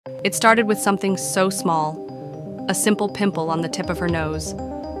It started with something so small, a simple pimple on the tip of her nose.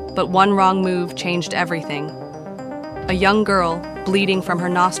 But one wrong move changed everything. A young girl, bleeding from her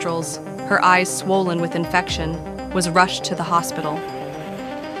nostrils, her eyes swollen with infection, was rushed to the hospital.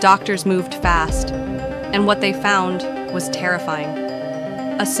 Doctors moved fast, and what they found was terrifying.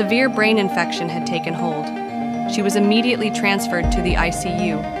 A severe brain infection had taken hold. She was immediately transferred to the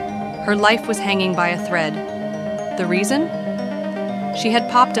ICU. Her life was hanging by a thread. The reason? She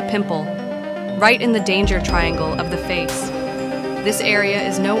had popped a pimple, right in the danger triangle of the face. This area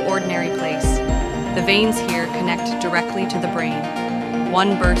is no ordinary place. The veins here connect directly to the brain.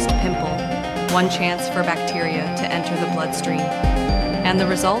 One burst pimple, one chance for bacteria to enter the bloodstream. And the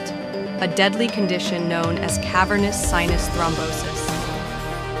result? A deadly condition known as cavernous sinus thrombosis.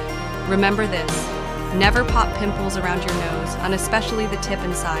 Remember this, never pop pimples around your nose, and especially the tip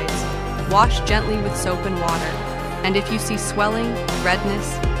and sides. Wash gently with soap and water. And if you see swelling,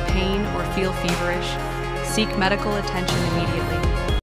 redness, pain, or feel feverish, seek medical attention immediately.